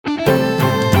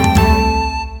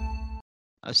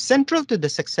Central to the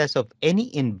success of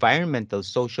any environmental,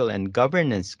 social, and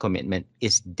governance commitment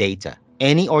is data.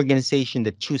 Any organization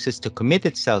that chooses to commit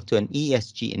itself to an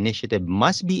ESG initiative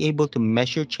must be able to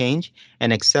measure change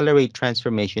and accelerate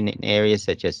transformation in areas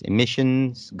such as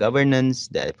emissions, governance,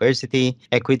 diversity,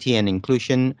 equity, and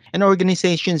inclusion. And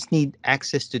organizations need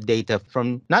access to data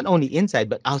from not only inside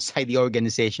but outside the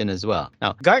organization as well.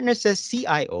 Now, Gartner says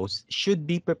CIOs should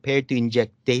be prepared to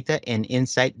inject data and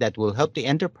insight that will help the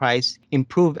enterprise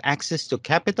improve access to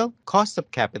capital, cost of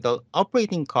capital,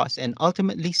 operating costs, and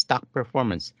ultimately stock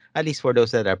performance, at least for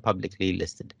those that are publicly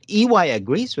listed. EY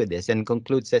agrees with this and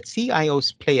concludes that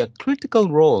CIOs play a critical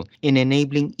role in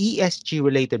enabling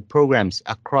ESG-related programs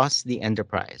across the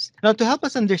enterprise. Now, to help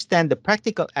us understand the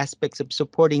practical aspects of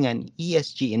supporting an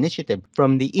ESG initiative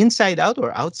from the inside out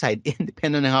or outside in,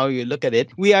 depending on how you look at it,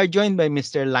 we are joined by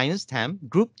Mr. Linus Tam,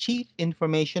 Group Chief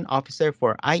Information Officer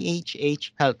for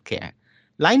IHH Healthcare.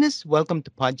 Linus, welcome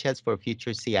to Podchats for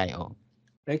Future CIO.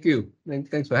 Thank you.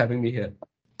 Thanks for having me here.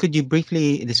 Could you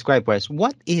briefly describe for us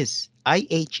what is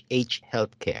IHH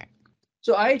Healthcare?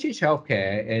 So IHH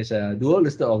Healthcare is a dual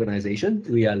listed organization.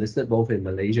 We are listed both in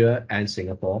Malaysia and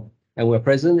Singapore. And we're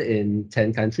present in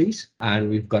 10 countries, and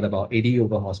we've got about 80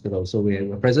 over hospitals. So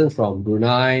we're present from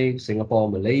Brunei,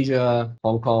 Singapore, Malaysia,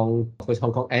 Hong Kong. Of course,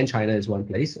 Hong Kong and China is one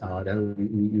place.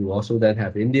 Then you also then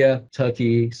have India,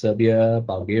 Turkey, Serbia,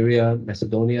 Bulgaria,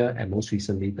 Macedonia, and most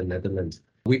recently, the Netherlands.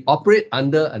 We operate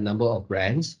under a number of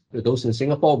brands. For those in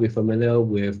Singapore, we're familiar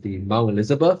with the Mount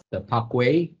Elizabeth, the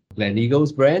Parkway,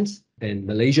 Gleneagles brands. In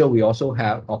Malaysia, we also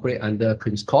operate under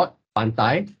Queen's Court,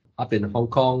 Pantai. Up in Hong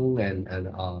Kong, and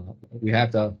we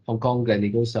have the Hong Kong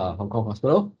Gleneagles Hong Kong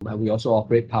Hospital. And we also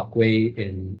operate Parkway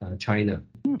in China.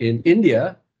 In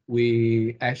India,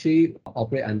 we actually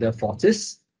operate under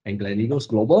Fortis and Gleneagles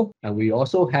Global. And we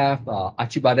also have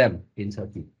Acibadem in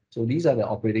Turkey. So these are the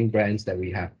operating brands that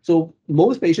we have. So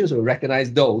most patients will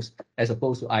recognize those as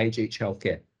opposed to IHH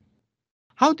Healthcare.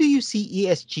 How do you see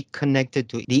ESG connected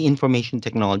to the information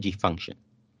technology function?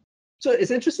 So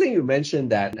it's interesting you mentioned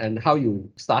that and how you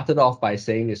started off by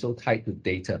saying it's so tied to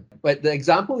data. But the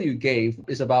example you gave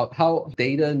is about how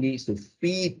data needs to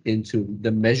feed into the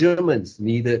measurements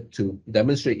needed to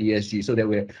demonstrate ESG so that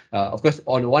we're, of course,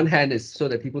 on the one hand, it's so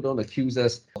that people don't accuse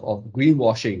us of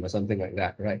greenwashing or something like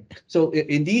that, right? So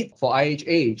indeed, for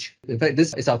IHH, in fact,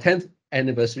 this is our 10th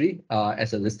anniversary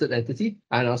as a listed entity,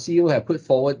 and our CEO have put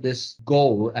forward this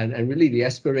goal, and really the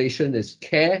aspiration is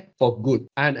care for good,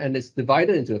 and it's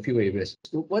divided into a few areas.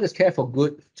 So what is care for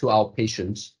good to our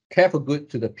patients? Care for good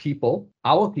to the people,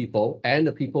 our people, and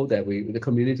the people that the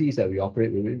communities that we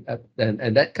operate with.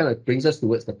 And that kind of brings us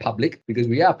towards the public because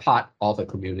we are part of a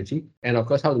community. And of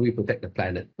course, how do we protect the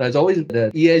planet? Now, it's always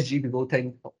the ESG people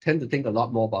tend to think a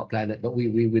lot more about planet, but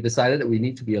we decided that we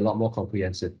need to be a lot more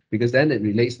comprehensive because then it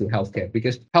relates to healthcare.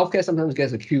 Because healthcare sometimes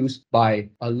gets accused by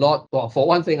a lot. Well, for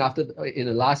one thing, in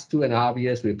the last 2.5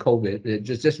 years with COVID, it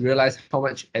just realized how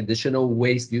much additional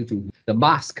waste due to the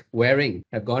mask wearing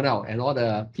have gone out and all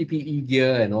the PPE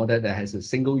gear and all that has a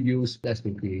single use that's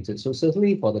been created. So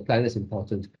certainly for the planet is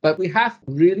important. But we have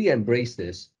really embraced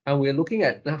this and we're looking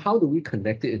at how do we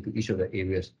connect it into each of the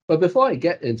areas. But before I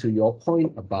get into your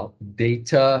point about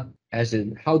data, as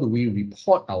in how do we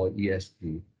report our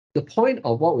ESG, the point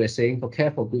of what we're saying for care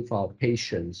for good for our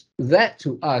patients, that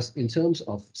to us in terms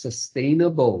of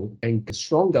sustainable and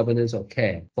strong governance of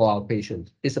care for our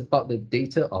patients is about the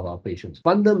data of our patients.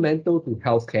 Fundamental to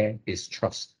healthcare is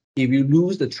trust. If you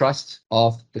lose the trust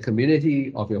of the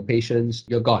community, of your patients,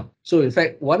 you're gone. So in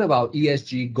fact, one of our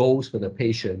ESG goals for the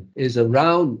patient is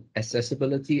around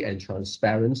accessibility and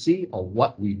transparency of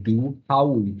what we do, how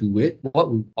we do it, what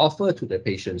we offer to the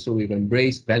patient. So we've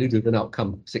embraced value-driven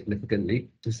outcome significantly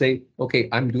to say, okay,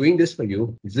 I'm doing this for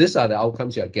you. These are the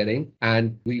outcomes you're getting.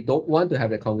 And we don't want to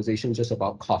have a conversation just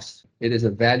about cost. It is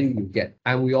a value you get.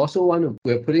 And we also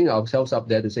we're putting ourselves up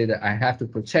there to say that I have to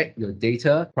protect your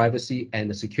data, privacy, and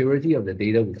the security of the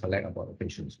data we collect about the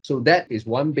patients. So that is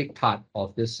one big part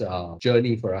of this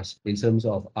journey for us in terms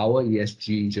of our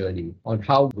ESG journey on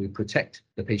how we protect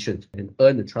the patient and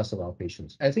earn the trust of our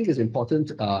patients. I think it's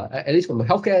important, at least from a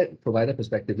healthcare provider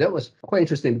perspective, that was quite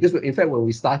interesting because in fact, when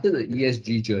we started the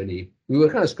ESG journey, we were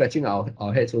kind of scratching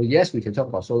our heads. So yes, we can talk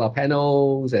about solar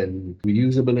panels and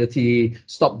reusability,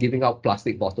 stop giving out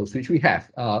plastic bottles, which we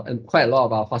have. And quite a lot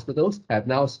of our hospitals have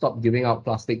now stopped giving out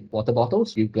plastic water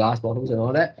bottles, give glass bottles and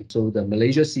all that. So the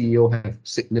Malaysia CEO have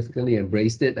significantly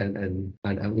embraced it. And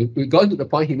we got to the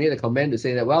point he made a comment to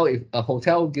say that, well, if a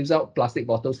hotel gives out plastic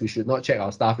bottles, we should not check our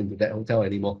our staff into that hotel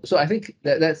anymore. So I think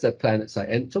that's the planet side.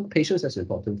 And so patience is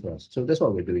important for us. So that's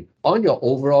what we're doing. On your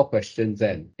overall question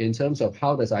then, in terms of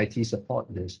how does IT support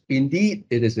this, indeed,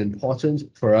 it is important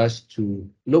for us to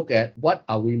look at what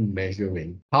are we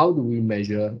measuring? How do we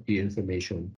measure the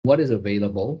information? What is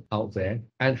available out there?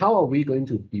 And how are we going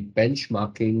to be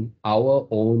benchmarking our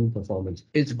own performance?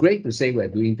 It's great to say we're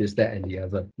doing this, that, and the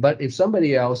other. But if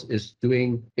somebody else is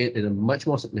doing it in a much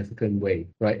more significant way,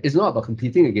 right? It's not about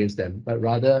competing against them, but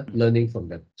rather learning from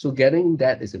them. So getting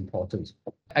that is important.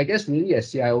 I guess really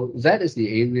as CIO, that is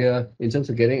the area in terms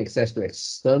of getting access to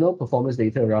external performance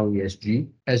data around ESG,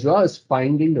 as well as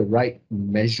finding the right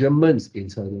measurements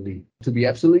internally. To be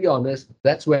absolutely honest,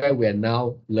 that's where we're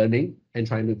now learning and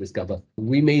trying to discover.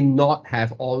 We may not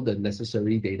have all the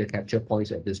necessary data capture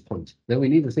points at this point. Then we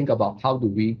need to think about how do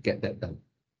we get that done.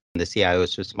 The CIO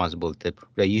is responsible for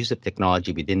the use of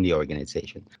technology within the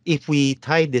organization. If we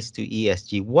tie this to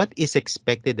ESG, what is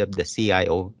expected of the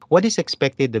CIO? What is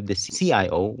expected of the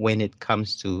CIO when it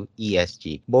comes to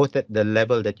ESG, both at the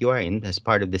level that you are in as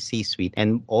part of the C-suite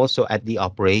and also at the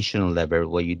operational level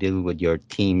where you deal with your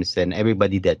teams and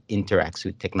everybody that interacts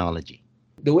with technology?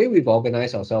 The way we've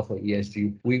organized ourselves for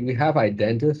ESG, we have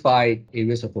identified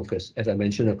areas of focus, as I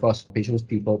mentioned, across patients,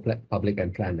 people, public,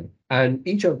 and planet. And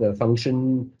each of the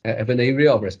function have an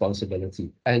area of responsibility.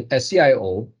 And as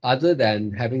CIO, other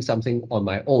than having something on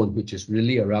my own, which is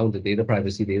really around the data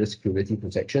privacy, data security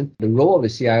protection, the role of the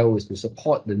CIO is to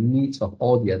support the needs of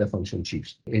all the other function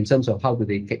chiefs in terms of how do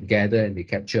they gather and they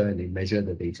capture and they measure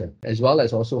the data, as well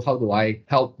as also how do I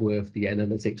help with the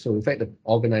analytics. So in fact, the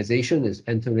organization is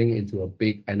entering into a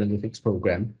big analytics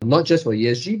program, not just for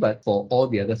ESG, but for all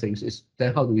the other things. Is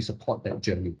then how do we support that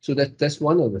journey? So that's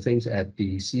one of the things at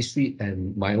the C-suite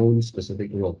and my own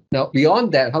specific role. Now,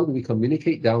 beyond that, how do we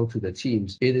communicate down to the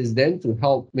teams? It is then to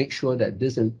help make sure that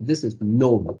this is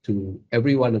known to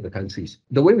every one of the countries.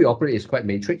 The way we operate is quite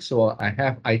matrix, so I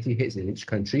have IT heads in each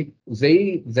country.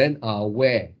 They then are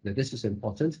aware that this is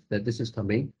important, that this is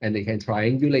coming, and they can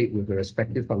triangulate with the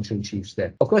respective function chiefs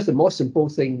there. Of course, the more simple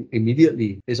thing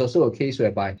immediately is also a case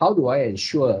whereby how do I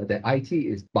ensure that IT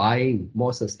is buying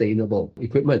more sustainable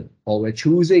equipment, or we're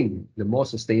choosing the more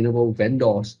sustainable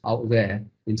vendors out there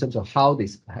in terms of how they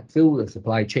fill the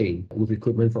supply chain with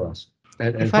equipment for us.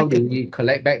 And how do we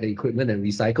collect back the equipment and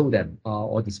recycle them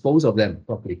or dispose of them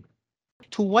properly?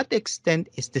 To what extent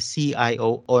is the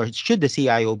CIO or should the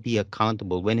CIO be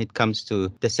accountable when it comes to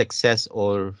the success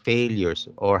or failures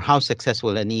or how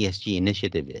successful an ESG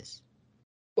initiative is?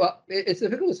 Well, it's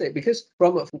difficult to say because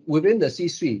from within the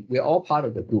C-suite, we're all part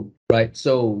of the group, right?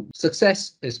 So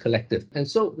success is collective. And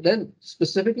so then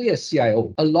specifically as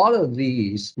CIO, a lot of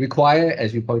these require,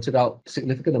 as you pointed out,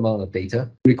 significant amount of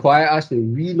data, require us to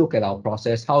relook at our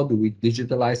process. How do we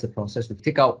digitalize the process to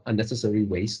take out unnecessary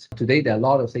waste? Today, there are a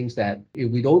lot of things that if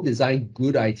we don't design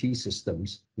good IT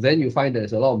systems, then you find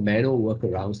there's a lot of manual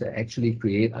workarounds that actually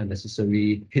create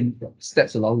unnecessary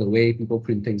steps along the way. People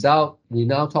print things out. We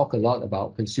now talk a lot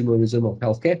about consumerism of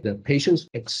healthcare. The patients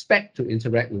expect to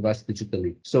interact with us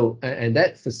digitally. So, and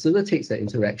that facilitates that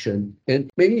interaction in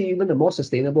maybe even a more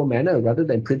sustainable manner rather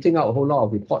than printing out a whole lot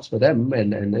of reports for them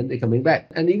and then they're coming back.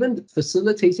 And even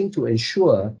facilitating to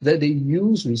ensure that they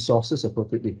use resources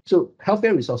appropriately. So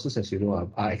healthcare resources, as you know,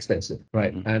 are expensive,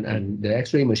 right? And the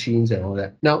x-ray machines and all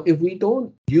that. Now, if we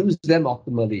don't use them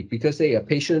optimally because, say, a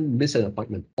patient missed an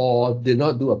appointment or did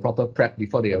not do a proper prep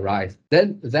before they arrive,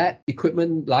 then that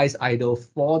equipment lies idle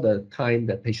for the time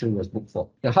that patient was booked for.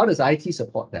 Now, how does IT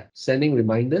support that? Sending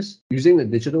reminders, using the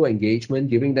digital engagement,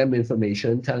 giving them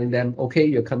information, telling them, okay,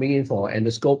 you're coming in for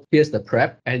endoscope, here's the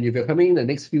prep. And if you're coming in the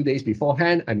next few days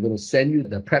beforehand, I'm going to send you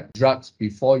the prep drugs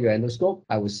before your endoscope.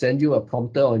 I will send you a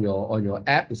prompter on your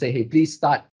app to say, hey, please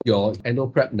start your endo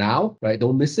prep now, right?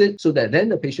 Don't miss it, so that then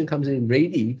the patient comes in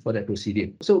ready for that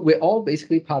procedure. So we're all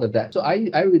basically part of that. So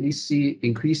I really see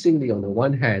increasingly on the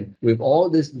one hand, with all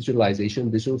this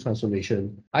digitalization, digital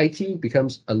transformation, IT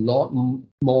becomes a lot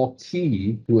more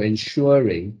key to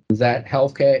ensuring that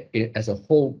healthcare as a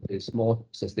whole is more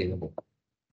sustainable.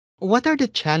 What are the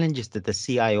challenges that the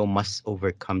CIO must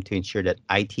overcome to ensure that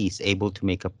IT is able to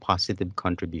make a positive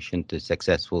contribution to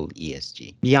successful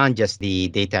ESG, beyond just the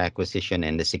data acquisition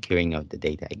and the securing of the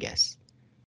data, I guess?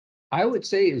 I would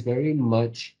say it's very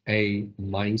much a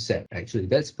mindset, actually.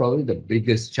 That's probably the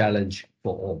biggest challenge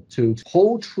for all, to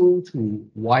hold true to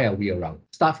why are we around.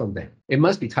 Start from there. It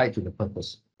must be tied to the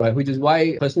purpose, right? Which is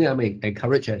why personally I'm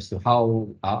encouraged as to how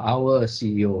our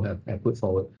CEO have put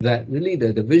forward that really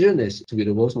the vision is to be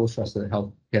the world's most trusted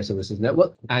healthcare services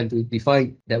network and to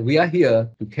define that we are here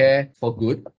to care for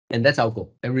good And that's our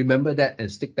goal. And remember that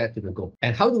and stick that to the goal.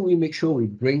 And how do we make sure we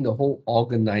bring the whole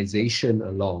organization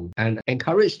along and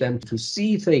encourage them to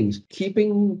see things,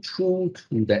 keeping true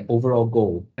to that overall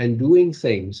goal and doing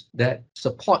things that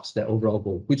supports that overall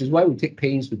goal, which is why we take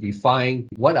pains to define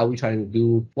what are we trying to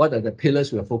do, what are the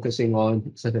pillars we're focusing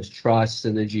on, such as trust,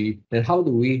 synergy, and how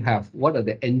do we have, what are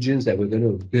the engines that we're going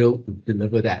to build to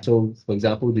deliver that. So for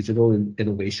example, digital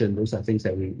innovation, those are things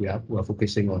that we're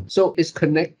focusing on. So it's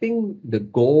connecting the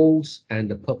goals and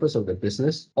the purpose of the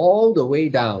business all the way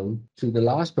down to the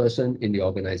last person in the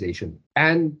organization.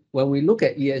 And when we look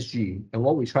at ESG and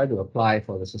what we try to apply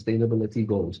for the sustainability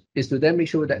goals is to then make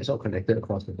sure that it's all connected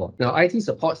across the board. Now, IT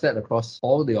supports that across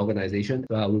all the organization.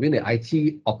 Within the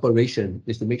IT operation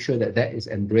is to make sure that that is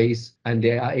embraced and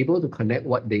they are able to connect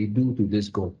what they do to this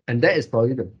goal. And that is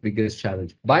probably the biggest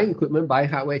challenge. Buying equipment, buying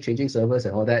hardware, changing servers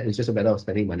and all that is just a matter of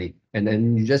spending money. And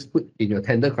then you just put in your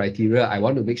tender criteria, I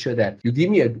want to make sure that you give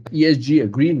me an ESG, a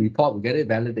green report, we get it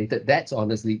validated. That's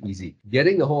honestly easy.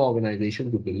 Getting the whole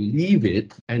organization to believe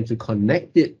it and to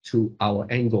connect it to our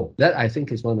end goal, that I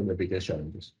think is one of the biggest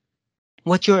challenges.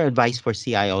 What's your advice for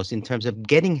CIOs in terms of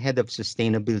getting ahead of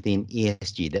sustainability and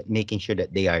ESG, that making sure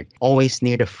that they are always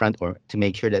near the front or to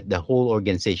make sure that the whole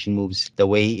organization moves the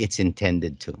way it's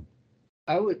intended to?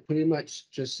 I would pretty much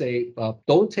just say,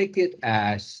 don't take it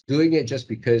as doing it just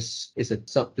because it's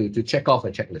to check off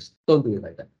a checklist. Don't do it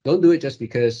like that. Don't do it just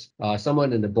because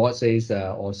someone in the board says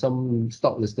or some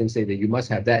stock listing say that you must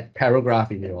have that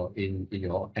paragraph in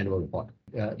your annual report.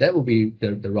 That would be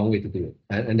the wrong way to do it.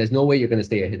 And there's no way you're going to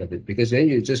stay ahead of it, because then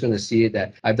you're just going to see it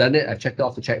that I've done it, I've checked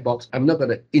off the checkbox. I'm not going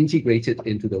to integrate it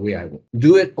into the way I work.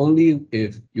 Do it only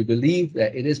if you believe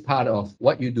that it is part of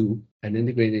what you do and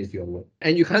integrate it into your work.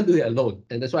 And you can't do it alone.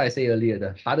 And that's why I say earlier,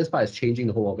 the hardest part is changing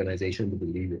the whole organization to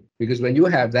believe it. Because when you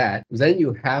have that, then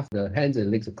you have the hands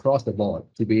and legs across the board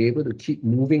to be able to keep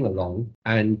moving along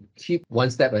and keep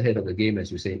one step ahead of the game,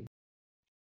 as you say.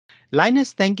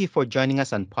 Linus, thank you for joining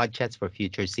us on Podchats for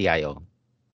Future CIO.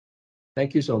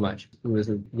 Thank you so much. It was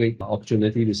a great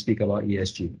opportunity to speak about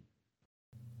ESG.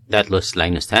 That was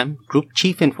Linus Tam, Group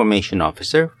Chief Information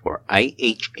Officer for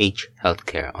IHH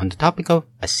Healthcare, on the topic of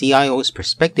a CIO's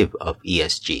perspective of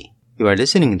ESG. You are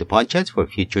listening to Podchats for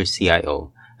Future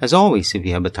CIO. As always, if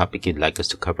you have a topic you'd like us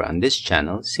to cover on this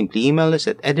channel, simply email us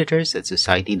at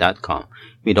editors@society.com.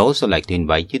 We'd also like to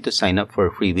invite you to sign up for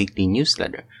a free weekly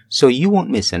newsletter so you won't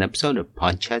miss an episode of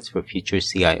Podchats for Future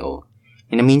CIO.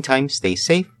 In the meantime, stay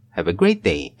safe, have a great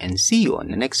day, and see you on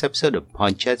the next episode of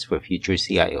Podchats for Future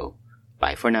CIO.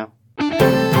 Bye for now.